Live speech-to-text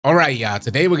All right, y'all.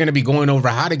 Today we're going to be going over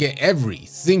how to get every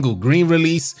single green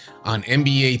release on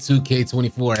NBA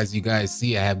 2K24. As you guys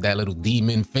see, I have that little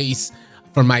demon face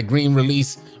for my green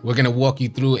release. We're going to walk you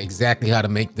through exactly how to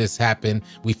make this happen.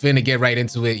 We finna get right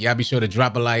into it. Y'all be sure to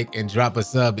drop a like and drop a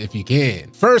sub if you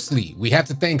can. Firstly, we have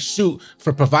to thank Shoot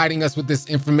for providing us with this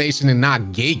information and not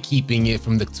gatekeeping it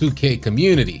from the 2K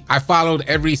community. I followed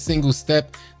every single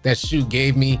step that Shoot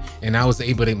gave me and I was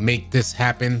able to make this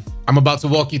happen. I'm about to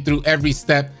walk you through every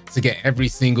step to get every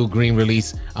single green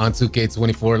release on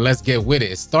 2K24. Let's get with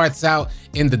it. It starts out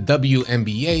in the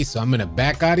WNBA, so I'm gonna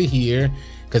back out of here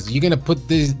because you're gonna put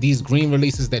these green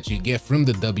releases that you get from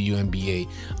the WNBA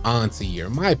onto your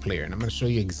My Player, and I'm gonna show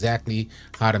you exactly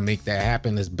how to make that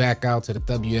happen. Let's back out to the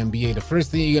WNBA. The first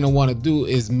thing you're gonna want to do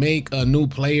is make a new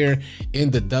player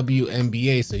in the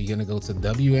WNBA. So you're gonna go to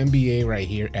WNBA right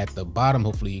here at the bottom.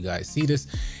 Hopefully you guys see this,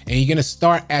 and you're gonna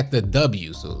start at the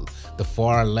W, so the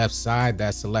far left side,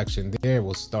 that selection there.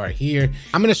 We'll start here.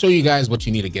 I'm gonna show you guys what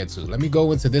you need to get to. Let me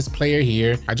go into this player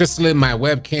here. I just slid my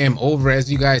webcam over,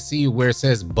 as you guys see where it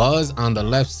says Buzz on the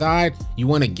left side. You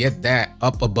want to get that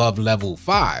up above level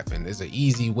 5, and there's an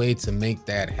easy way to make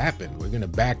that happen. We're gonna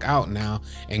back out now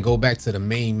and go back to the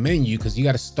main menu because you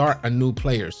got to start a new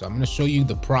player. So I'm going to show you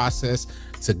the process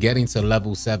to getting to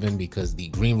level 7 because the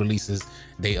green releases,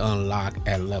 they unlock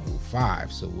at level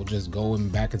 5. So we'll just go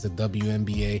back into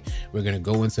WNBA. We're going to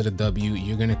go into the W.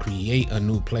 You're going to create a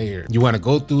new player. You want to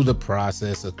go through the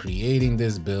process of creating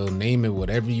this build, name it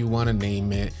whatever you want to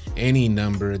name it, any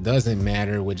number, doesn't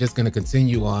matter. We're just going to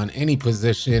continue on any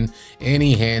position,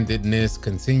 any handedness,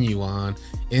 continue on.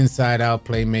 Inside out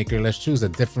playmaker, let's choose a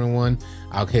different one.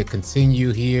 I'll hit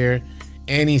continue here.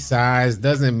 Any size,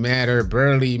 doesn't matter.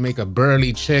 Burly, make a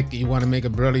burly chick. You want to make a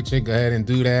burly chick, go ahead and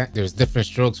do that. There's different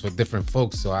strokes for different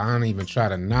folks, so I don't even try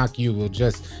to knock you. We'll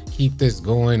just keep this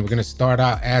going. We're going to start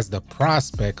out as the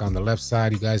prospect on the left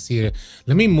side. You guys see it.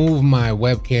 Let me move my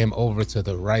webcam over to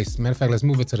the right. Matter of fact, let's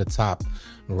move it to the top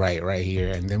right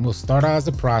here, and then we'll start out as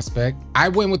a prospect. I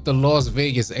went with the Las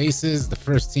Vegas Aces, the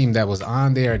first team that was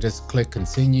on there. I just click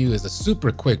continue. It's a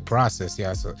super quick process,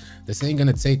 yeah, so this ain't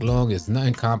gonna take long. It's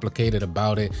nothing complicated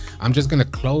about it. I'm just gonna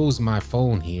close my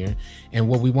phone here, and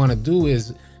what we want to do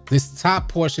is this top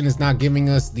portion is not giving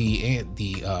us the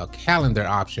calendar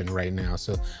option right now.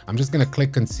 So I'm just gonna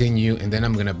click continue, and then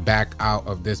I'm gonna back out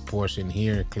of this portion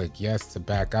here. Click yes to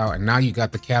back out, and now you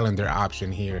got the calendar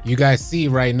option here. You guys see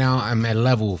right now I'm at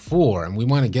level 4, and we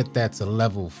wanna get that to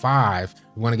level 5.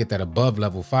 We wanna get that above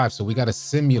level 5, so we gotta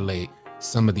simulate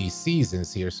some of these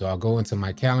seasons here. So I'll go into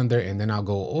my calendar, and then I'll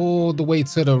go all the way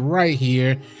to the right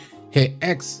here, hit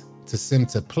X to sim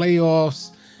to playoffs.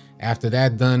 After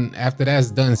that's done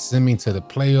simming to the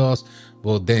playoffs,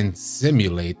 we'll then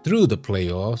simulate through the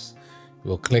playoffs.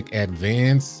 We'll click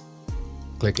advance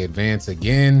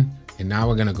again, and now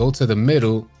we're gonna go to the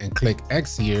middle and click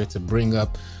X here to bring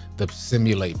up the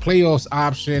simulate playoffs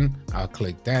option. I'll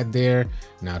click that there.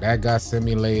 Now that got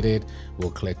simulated.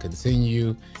 We'll click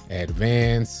continue,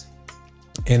 advance,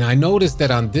 and I noticed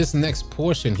that on this next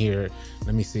portion here,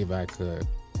 let me see if I could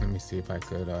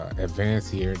advance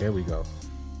here. There we go.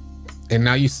 And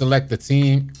now you select the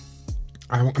team.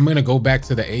 I'm gonna go back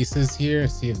to the Aces here,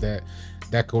 see if that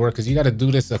could work, because you got to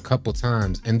do this a couple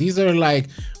times. And these are like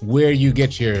where you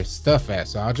get your stuff at.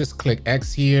 So I'll just click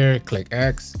X here, click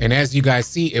X. And as you guys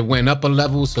see, it went up a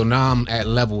level. So now I'm at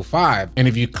level 5. And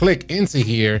if you click into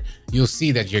here, you'll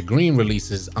see that your green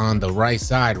release is on the right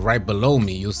side, right below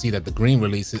me. You'll see that the green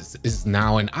release is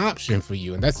now an option for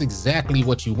you. And that's exactly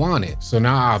what you wanted. So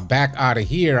now I'll back out of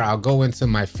here. I'll go into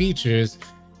my features,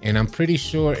 and I'm pretty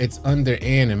sure it's under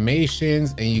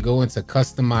animations, and you go into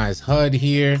customize HUD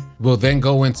here. We'll then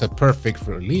go into perfect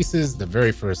releases, the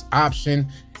very first option,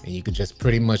 and you can just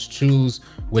pretty much choose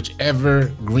whichever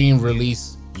green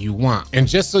release you want. And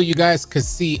just so you guys could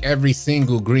see every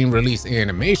single green release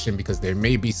animation, because there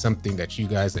may be something that you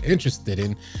guys are interested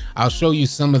in, I'll show you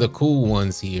some of the cool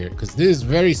ones here, because this is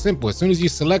very simple. As soon as you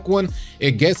select one,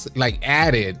 it gets like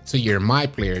added to your My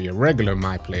Player, your regular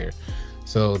My Player.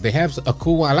 So they have a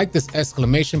cool one. I like this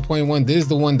exclamation point one. This is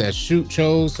the one that Shoot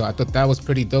chose, so I thought that was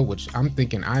pretty dope, which I'm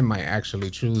thinking I might actually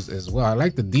choose as well. I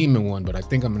like the demon one, but I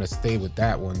think I'm gonna stay with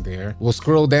that one there. We'll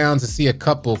scroll down to see a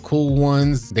couple cool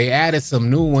ones. They added some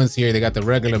new ones here. They got the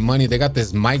regular money. They got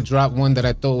this mic drop one that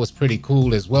I thought was pretty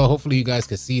cool as well. Hopefully you guys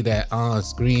can see that on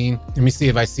screen. Let me see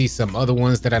if I see some other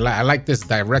ones that I like. I like this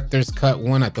director's cut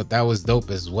one. I thought that was dope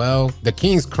as well. The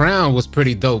King's Crown was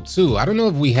pretty dope too. I don't know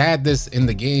if we had this in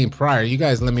the game prior. You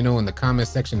guys let me know in the comment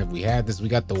section if we had this. We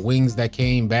got the wings that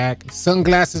came back.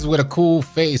 Sunglasses with a cool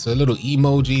face, a little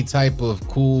emoji type of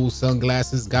cool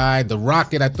sunglasses guy. The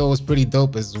rocket I thought was pretty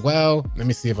dope as well. Let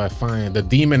me see if I find the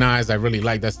demon eyes. I really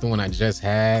like. That's the one I just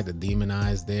had. The demon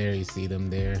eyes there. You see them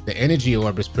there. The energy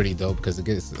orb is pretty dope because it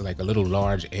gets like a little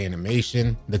large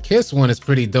animation. The kiss one is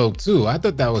pretty dope too. I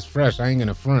thought that was fresh. I ain't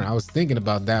gonna front. I was thinking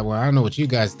about that one. I don't know what you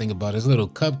guys think about it. It's a little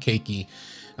cupcakey,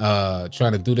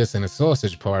 trying to do this in a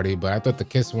sausage party, but I thought the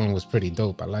kiss one was pretty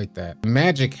dope. I like that.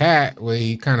 Magic hat where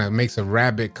he kind of makes a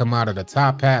rabbit come out of the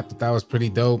top hat. Thought that was pretty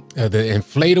dope. The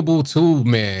inflatable tube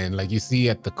man, like you see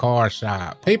at the car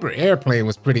shop. Paper airplane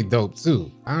was pretty dope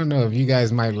too. I don't know if you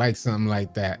guys might like something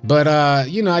like that, but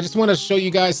you know, I just want to show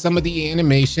you guys some of the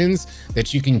animations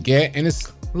that you can get, and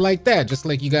it's like that, just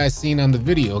like you guys seen on the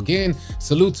video. Again,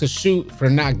 salute to Shoot for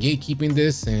not gatekeeping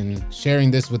this and sharing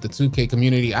this with the 2K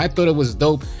community. I thought it was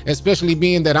dope, especially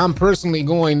being that I'm personally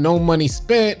going no money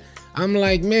spent. I'm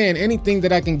like, man, anything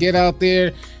that I can get out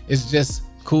there is just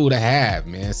cool to have,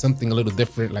 man. Something a little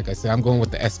different. Like I said, I'm going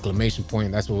with the exclamation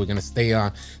point. That's what we're gonna stay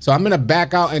on. So I'm gonna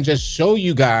back out and just show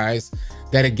you guys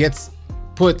that it gets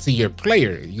put to your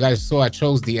player. You guys saw I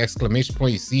chose the exclamation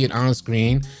point. You see it on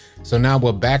screen. So now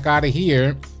we'll back out of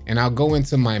here and I'll go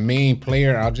into my main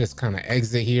player. I'll just kind of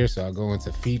exit here. So I'll go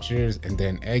into features and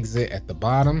then exit at the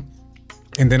bottom.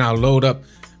 And then I'll load up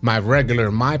my regular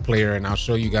My Player and I'll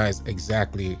show you guys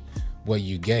exactly what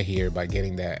you get here by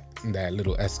getting that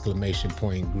little exclamation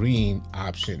point green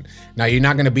option. Now you're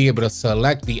not going to be able to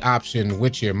select the option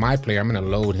with your My Player. I'm going to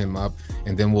load him up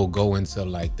and then we'll go into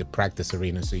like the practice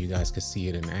arena so you guys can see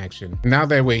it in action. Now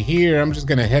that we're here, I'm just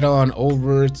going to head on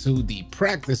over to the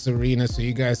practice arena so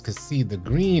you guys can see the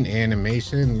green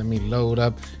animation. Let me load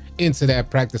up into that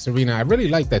practice arena. I really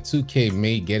like that 2K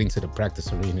made getting to the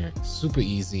practice arena super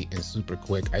easy and super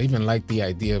quick. I even like the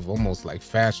idea of almost like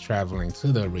fast traveling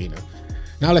to the arena.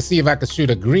 Now let's see if I can shoot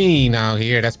a green out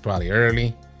here. That's probably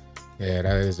early. Yeah,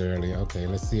 that is early. Okay,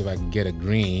 let's see if I can get a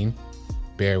green.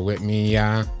 Bear with me,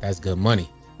 y'all. That's good money.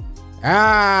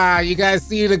 Ah, you guys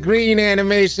see the green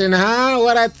animation, huh?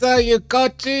 What I tell you,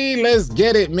 Kochi? Let's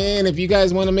get it, man. If you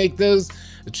guys want to make those,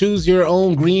 choose your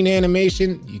own green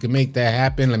animation, you can make that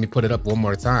happen. Let me put it up one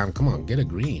more time. Come on, get a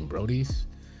green, brodies.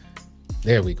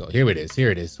 There we go. Here it is.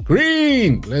 Here it is.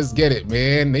 Green. Let's get it,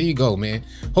 man. There you go, man.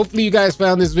 Hopefully you guys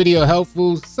found this video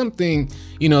helpful. Something,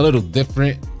 you know, a little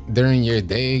different during your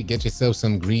day. Get yourself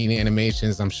some green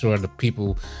animations. I'm sure the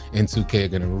people in 2K are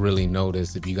going to really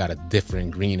notice if you got a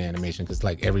different green animation, because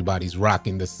like everybody's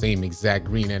rocking the same exact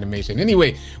green animation.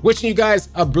 Anyway, wishing you guys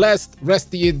a blessed rest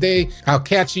of your day. I'll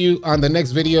catch you on the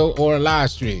next video or live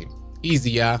stream.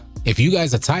 Easy, y'all. If you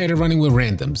guys are tired of running with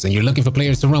randoms and you're looking for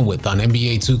players to run with on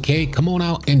NBA 2K, come on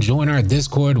out and join our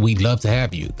Discord. We'd love to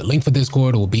have you. The link for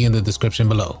Discord will be in the description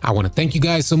below. I want to thank you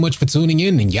guys so much for tuning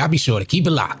in, and y'all be sure to keep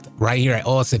it locked right here at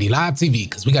AllCity Live TV,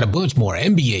 because we got a bunch more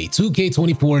NBA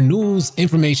 2K24 news,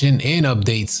 information, and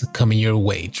updates coming your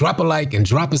way. Drop a like and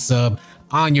drop a sub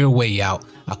on your way out.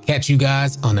 I'll catch you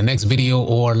guys on the next video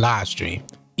or live stream.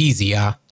 Easy, y'all.